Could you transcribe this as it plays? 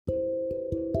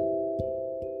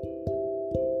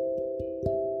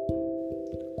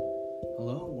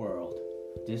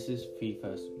This is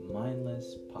FIFA's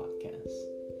mindless podcast.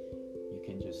 You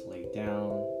can just lay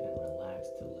down and relax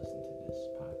to listen to this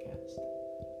podcast.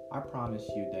 I promise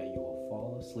you that you will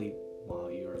fall asleep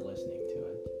while you are listening to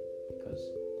it because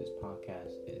this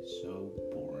podcast is so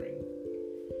boring.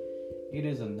 It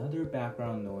is another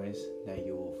background noise that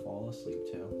you will fall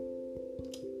asleep to.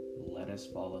 Let us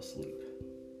fall asleep.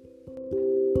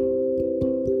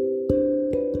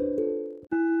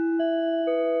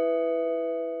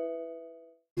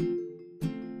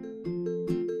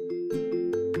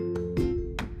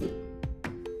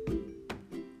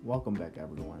 Welcome back,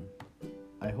 everyone.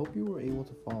 I hope you were able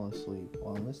to fall asleep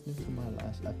while listening to my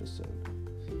last episode.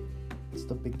 It's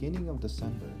the beginning of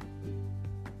December,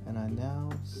 and I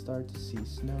now start to see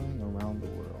snowing around the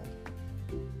world.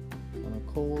 On a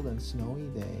cold and snowy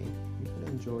day, you can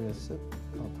enjoy a sip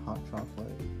of hot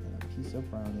chocolate and a piece of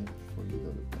brownie before you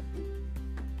go to bed.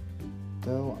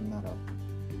 Though I'm not a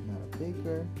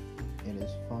baker, it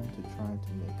is fun to try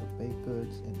to make a baked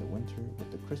goods in the winter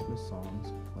with the Christmas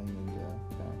songs playing in the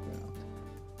background.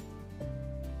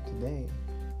 Today,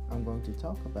 I'm going to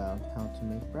talk about how to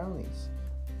make brownies.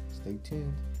 Stay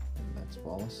tuned and let's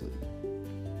fall asleep.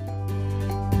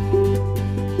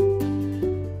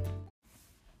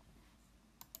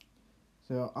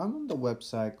 So I'm on the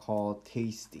website called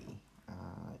Tasty.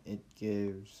 It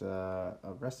gives a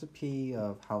recipe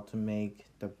of how to make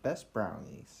the best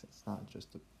brownies. It's not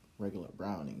just the regular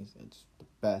brownies, it's the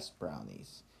best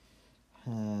brownies.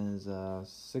 Has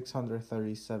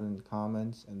 637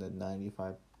 comments and then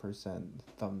 95%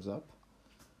 thumbs up.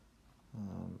 So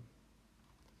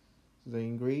the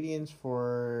ingredients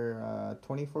for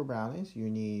 24 brownies, you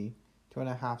need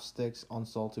 2.5 sticks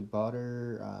unsalted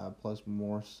butter plus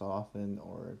more softened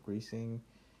or greasing,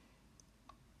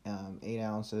 8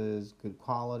 ounces good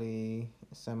quality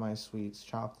semi-sweet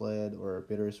chocolate or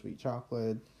bittersweet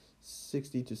chocolate,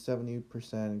 60 to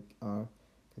 70%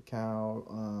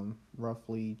 cacao,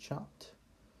 roughly chopped.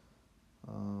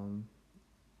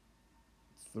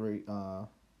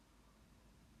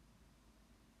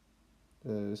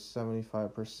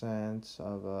 75%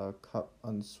 of a cup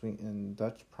unsweetened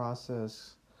Dutch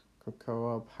processed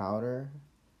cocoa powder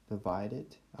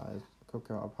divided.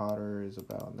 Cocoa powder is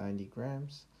about 90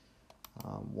 grams.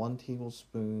 1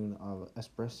 tablespoon of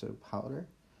espresso powder.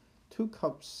 2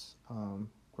 cups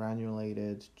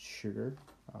granulated sugar,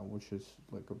 which is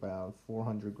like about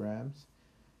 400 grams.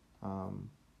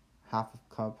 Half a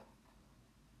cup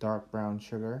dark brown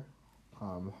sugar,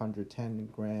 110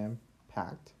 gram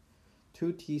packed.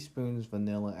 2 teaspoons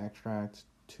vanilla extract,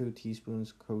 2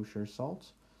 teaspoons kosher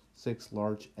salt, 6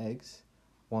 large eggs,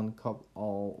 1 cup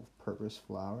all-purpose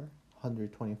flour,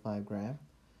 125 gram,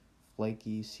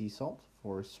 flaky sea salt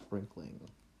for sprinkling.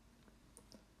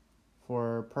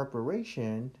 For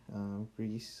preparation,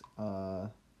 grease 9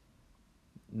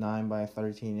 by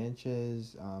 13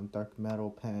 inches dark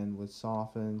metal pan with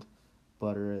softened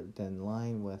butter, then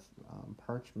line with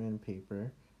parchment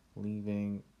paper,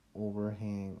 leaving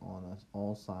overhang on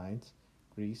all sides.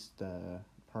 Grease the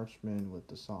parchment with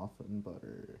the softened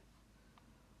butter.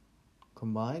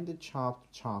 Combine the chopped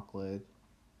chocolate,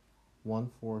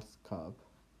 1/4 cup,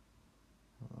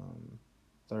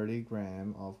 30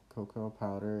 gram of cocoa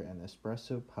powder and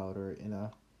espresso powder in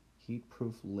a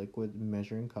heat-proof liquid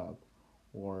measuring cup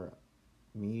or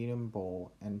medium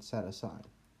bowl and set aside.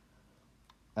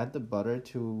 Add the butter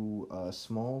to a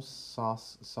small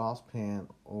saucepan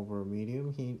over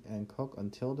medium heat and cook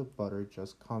until the butter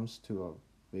just comes to a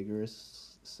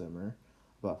vigorous simmer,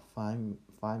 about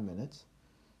 5 minutes.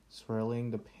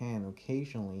 Swirling the pan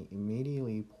occasionally,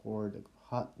 immediately pour the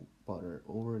hot butter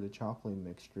over the chocolate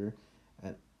mixture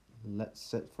and let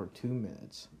sit for 2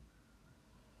 minutes.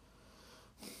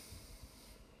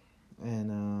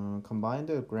 And combine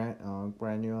the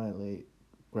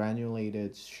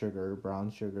granulated sugar, brown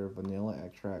sugar, vanilla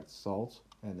extract, salt,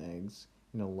 and eggs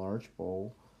in a large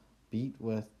bowl. Beat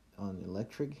with an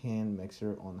electric hand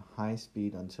mixer on high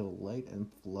speed until light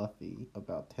and fluffy,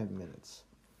 about 10 minutes.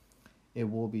 It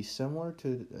will be similar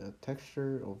to the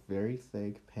texture of very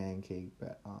thick pancake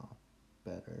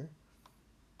batter.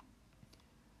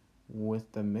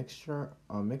 With the mixer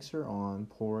on,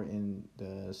 pour in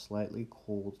the slightly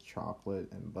cold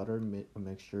chocolate and butter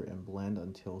mixture and blend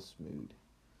until smooth.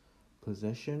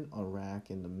 Position a rack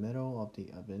in the middle of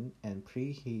the oven and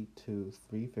preheat to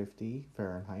 350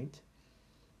 Fahrenheit.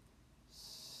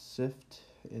 Sift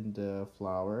in the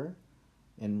flour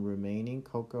and remaining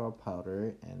cocoa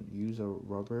powder and use a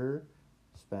rubber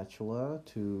spatula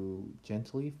to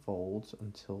gently fold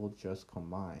until just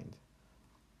combined.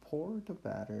 Pour the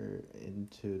batter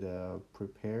into the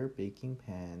prepared baking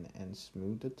pan and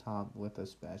smooth the top with a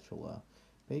spatula.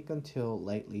 Bake until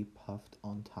lightly puffed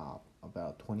on top,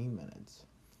 about 20 minutes.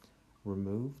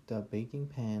 Remove the baking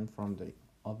pan from the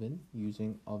oven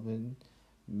using oven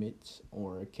mitts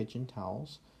or kitchen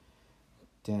towels.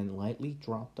 Then lightly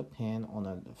drop the pan on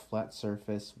a flat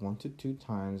surface 1 to 2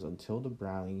 times until the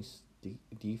brownies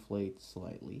deflate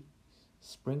slightly.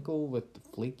 Sprinkle with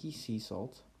flaky sea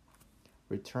salt.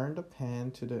 Return the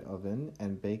pan to the oven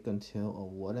and bake until a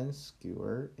wooden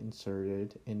skewer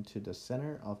inserted into the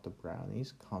center of the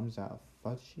brownies comes out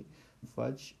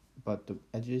fudge, but the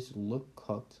edges look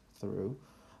cooked through.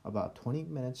 About 20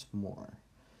 minutes more.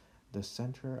 The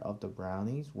center of the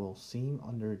brownies will seem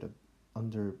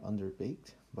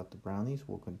underbaked, but the brownies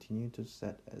will continue to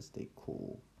set as they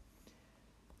cool.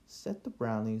 Set the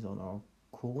brownies on a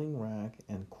cooling rack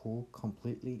and cool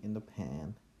completely in the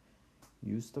pan.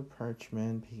 Use the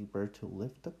parchment paper to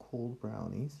lift the cooled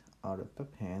brownies out of the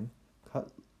pan.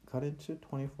 Cut into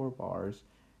 24 bars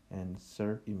and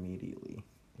serve immediately.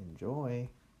 Enjoy.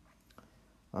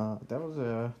 That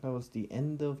was the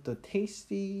end of the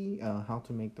tasty how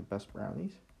to make the best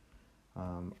brownies.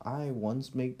 I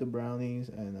once made the brownies,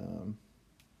 and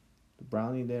the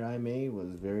brownie that I made was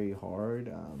very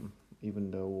hard. Even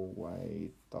though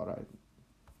I thought I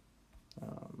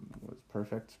was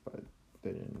perfect, but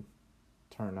didn't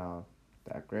turn out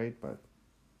that great. But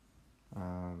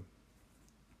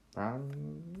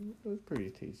brown was pretty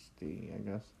tasty, I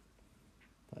guess.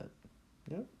 But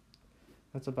yep,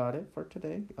 that's about it for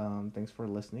today. Thanks for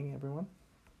listening, everyone.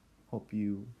 Hope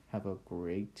you have a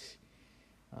great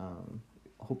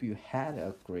hope you had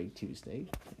a great Tuesday,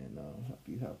 and hope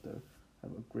you have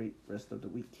a great rest of the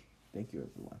week. Thank you,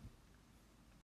 everyone.